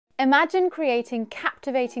Imagine creating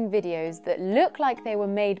captivating videos that look like they were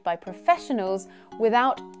made by professionals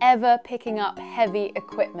without ever picking up heavy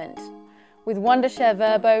equipment. With Wondershare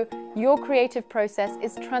Virbo, your creative process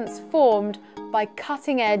is transformed by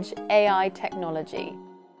cutting-edge AI technology.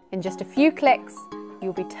 In just a few clicks,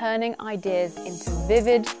 you'll be turning ideas into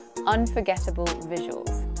vivid, unforgettable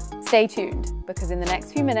visuals. Stay tuned, because in the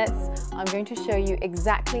next few minutes, I'm going to show you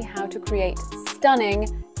exactly how to create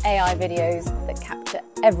stunning AI videos that capture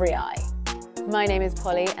every eye. My name is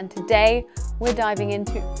Polly, and today we're diving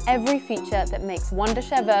into every feature that makes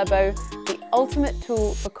Wondershare Virbo the ultimate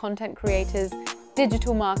tool for content creators,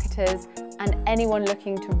 digital marketers, and anyone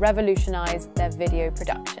looking to revolutionize their video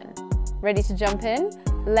production. Ready to jump in?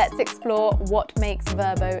 Let's explore what makes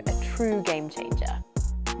Virbo a true game changer.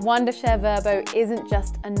 Wondershare Virbo isn't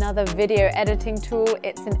just another video editing tool,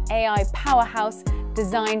 it's an AI powerhouse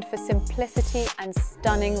designed for simplicity and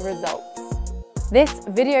stunning results. This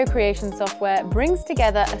video creation software brings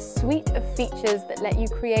together a suite of features that let you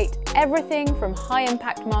create everything from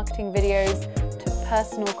high-impact marketing videos to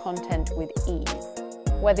personal content with ease.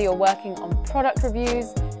 Whether you're working on product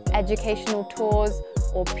reviews, educational tours,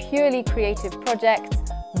 or purely creative projects,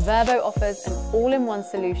 Virbo offers an all-in-one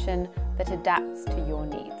solution that adapts to your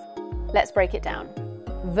needs. Let's break it down.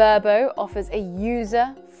 Virbo offers a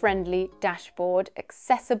user-friendly dashboard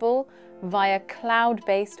accessible via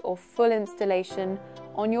cloud-based or full installation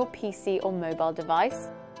on your PC or mobile device.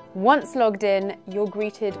 Once logged in, you're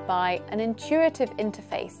greeted by an intuitive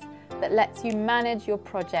interface that lets you manage your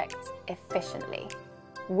projects efficiently.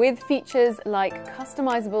 With features like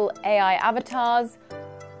customizable AI avatars,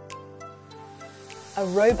 a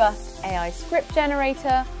robust AI script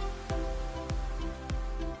generator,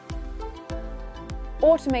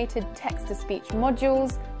 automated text-to-speech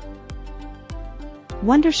modules,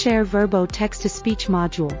 Wondershare Virbo text-to-speech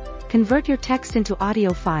module. Convert your text into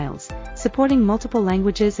audio files, supporting multiple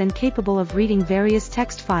languages and capable of reading various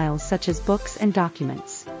text files such as books and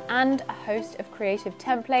documents. And a host of creative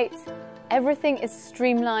templates. Everything is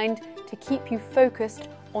streamlined to keep you focused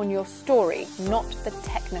on your story, not the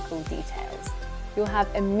technical details. You'll have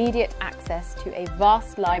immediate access to a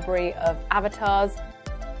vast library of avatars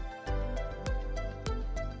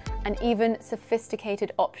and even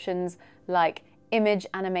sophisticated options like image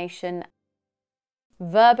animation.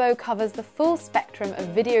 Virbo covers the full spectrum of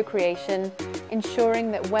video creation,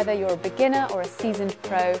 ensuring that whether you're a beginner or a seasoned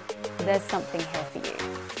pro, there's something here for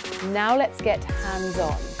you. Now let's get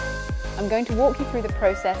hands-on. I'm going to walk you through the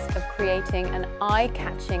process of creating an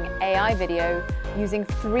eye-catching AI video using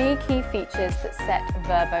 3 key features that set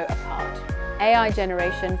Virbo apart. AI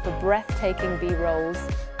generation for breathtaking B-rolls,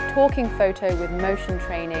 talking photo with motion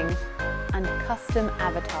training, and custom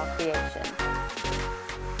avatar creation.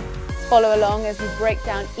 Follow along as we break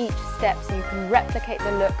down each step so you can replicate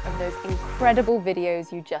the look of those incredible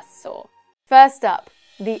videos you just saw. First up,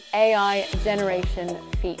 the AI generation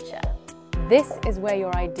feature. This is where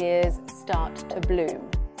your ideas start to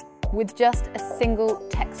bloom. With just a single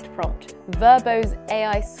text prompt, Virbo's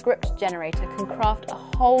AI script generator can craft a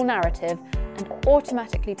whole narrative and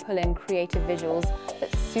automatically pull in creative visuals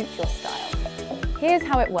that suit your style. Here's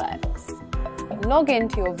how it works. Log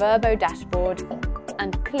into your Virbo dashboard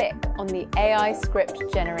and click on the AI script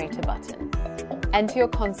generator button. Enter your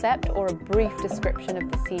concept or a brief description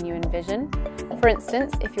of the scene you envision. For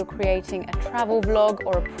instance, if you're creating a travel vlog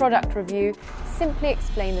or a product review, simply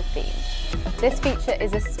explain the theme. This feature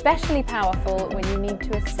is especially powerful when you need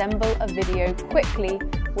to assemble a video quickly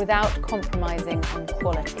without compromising on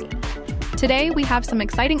quality. Today, we have some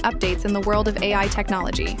exciting updates in the world of AI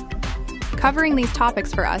technology. Covering these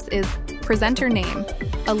topics for us is Presenter Name,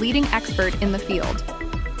 a leading expert in the field.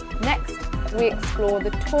 Next, we explore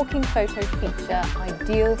the talking photo feature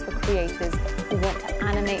ideal for creators who want to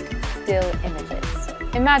animate still images.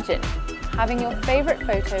 Imagine having your favorite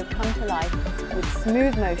photo come to life with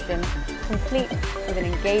smooth motion, complete with an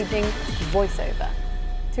engaging voiceover.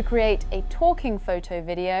 To create a talking photo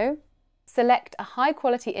video, select a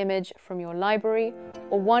high-quality image from your library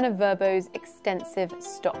or one of Virbo's extensive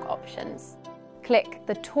stock options. Click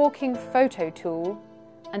the Talking Photo tool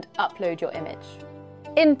and upload your image.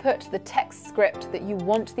 Input the text script that you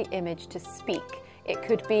want the image to speak. It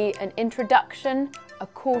could be an introduction, a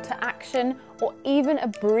call to action, or even a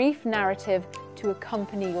brief narrative to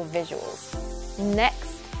accompany your visuals.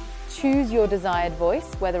 Next, choose your desired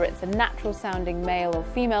voice, whether it's a natural-sounding male or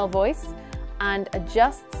female voice, and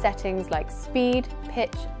adjust settings like speed,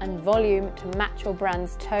 pitch, and volume to match your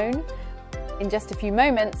brand's tone. In just a few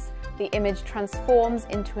moments, the image transforms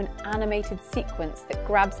into an animated sequence that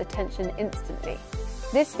grabs attention instantly.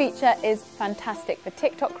 This feature is fantastic for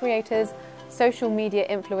TikTok creators, social media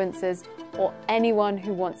influencers, or anyone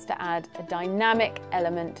who wants to add a dynamic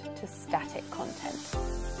element to static content.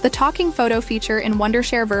 The talking photo feature in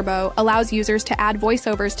Wondershare Virbo allows users to add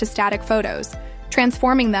voiceovers to static photos,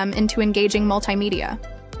 transforming them into engaging multimedia.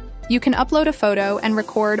 You can upload a photo and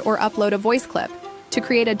record or upload a voice clip to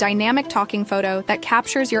create a dynamic talking photo that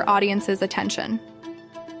captures your audience's attention.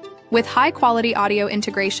 With high-quality audio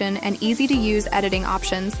integration and easy-to-use editing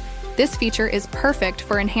options, this feature is perfect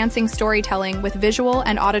for enhancing storytelling with visual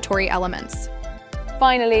and auditory elements.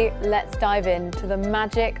 Finally, let's dive into the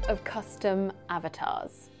magic of custom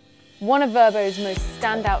avatars. One of Virbo's most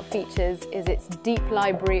standout features is its deep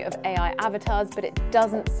library of AI avatars, but it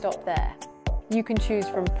doesn't stop there. You can choose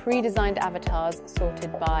from pre-designed avatars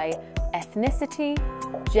sorted by ethnicity,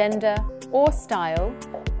 gender, or style,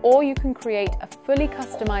 or you can create a fully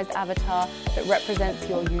customized avatar that represents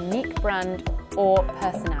your unique brand or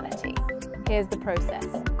personality. Here's the process.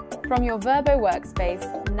 From your Virbo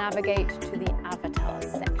workspace, navigate to the Avatars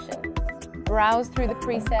section. Browse through the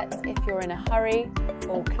presets if you're in a hurry,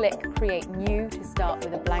 or click Create New to start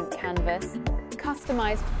with a blank canvas.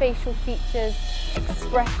 Customize facial features,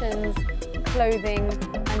 expressions, clothing,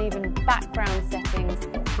 and even background settings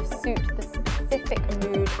to suit the specific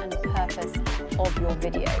mood and purpose of your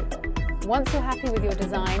video. Once you're happy with your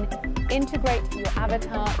design, integrate your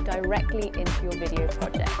avatar directly into your video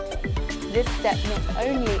project. This step not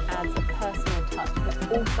only adds a personal touch,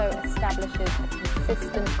 but also establishes a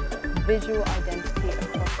consistent visual identity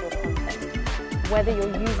across your content. Whether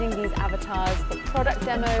you're using these avatars for product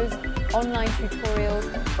demos, online tutorials,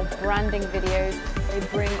 or branding videos, they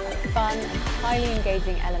bring a fun and highly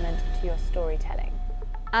engaging element to your storytelling.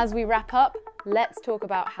 As we wrap up, let's talk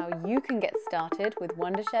about how you can get started with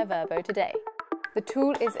Wondershare Virbo today. The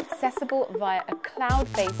tool is accessible via a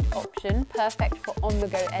cloud-based option, perfect for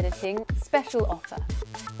on-the-go editing. Special offer.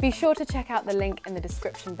 Be sure to check out the link in the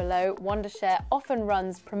description below. Wondershare often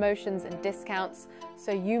runs promotions and discounts,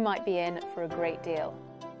 so you might be in for a great deal.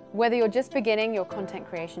 Whether you're just beginning your content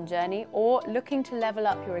creation journey or looking to level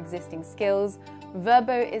up your existing skills,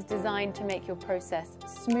 Virbo is designed to make your process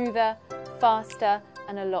smoother, faster,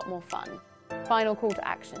 and a lot more fun. Final call to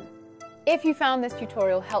action. If you found this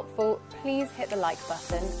tutorial helpful, please hit the like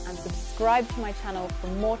button and subscribe to my channel for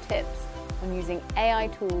more tips on using AI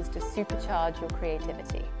tools to supercharge your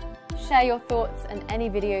creativity. Share your thoughts and any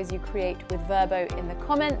videos you create with Virbo in the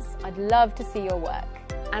comments. I'd love to see your work.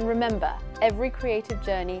 And remember, every creative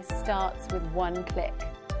journey starts with one click.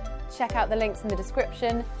 Check out the links in the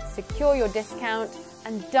description, secure your discount,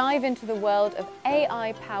 and dive into the world of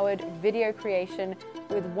AI-powered video creation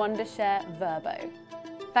with Wondershare Virbo.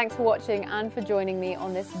 Thanks for watching and for joining me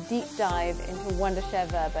on this deep dive into Wondershare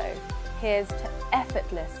Virbo. Here's to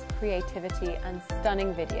effortless creativity and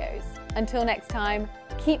stunning videos. Until next time,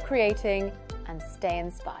 keep creating and stay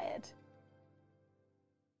inspired.